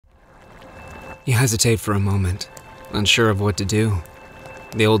You hesitate for a moment, unsure of what to do.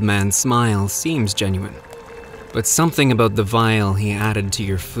 The old man's smile seems genuine, but something about the vial he added to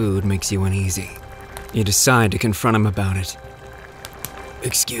your food makes you uneasy. You decide to confront him about it.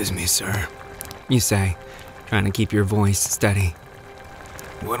 "Excuse me, sir," you say, trying to keep your voice steady.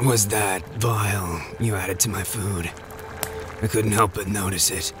 "What was that vial you added to my food? I couldn't help but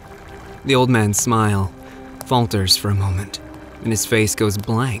notice it." The old man's smile falters for a moment, and his face goes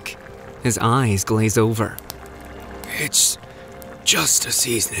blank. His eyes glaze over. "It's just a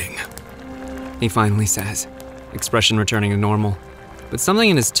seasoning," he finally says, expression returning to normal. But something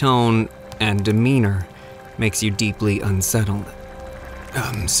in his tone and demeanor makes you deeply unsettled.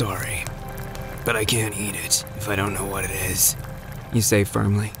 "I'm sorry, but I can't eat it if I don't know what it is," you say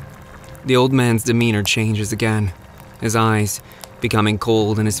firmly. The old man's demeanor changes again, his eyes becoming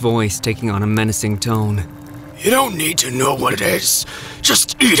cold and his voice taking on a menacing tone. "You don't need to know what it is,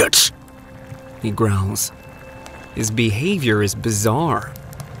 just eat it," he growls. His behavior is bizarre,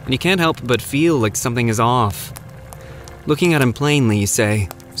 and you can't help but feel like something is off. Looking at him plainly, you say,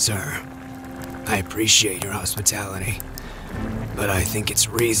 "Sir, I appreciate your hospitality, but I think it's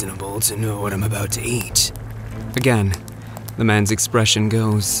reasonable to know what I'm about to eat." Again, the man's expression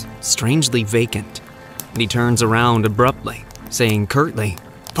goes strangely vacant, and he turns around abruptly, saying curtly,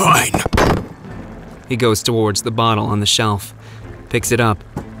 "Fine." He goes towards the bottle on the shelf, picks it up,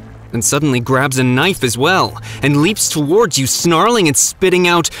 and suddenly grabs a knife as well, and leaps towards you, snarling and spitting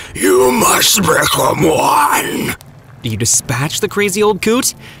out, "You must become one!" Do you dispatch the crazy old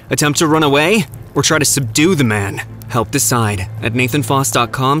coot, attempt to run away, or try to subdue the man? Help decide at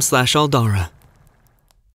nathanfoss.com/Aldarra.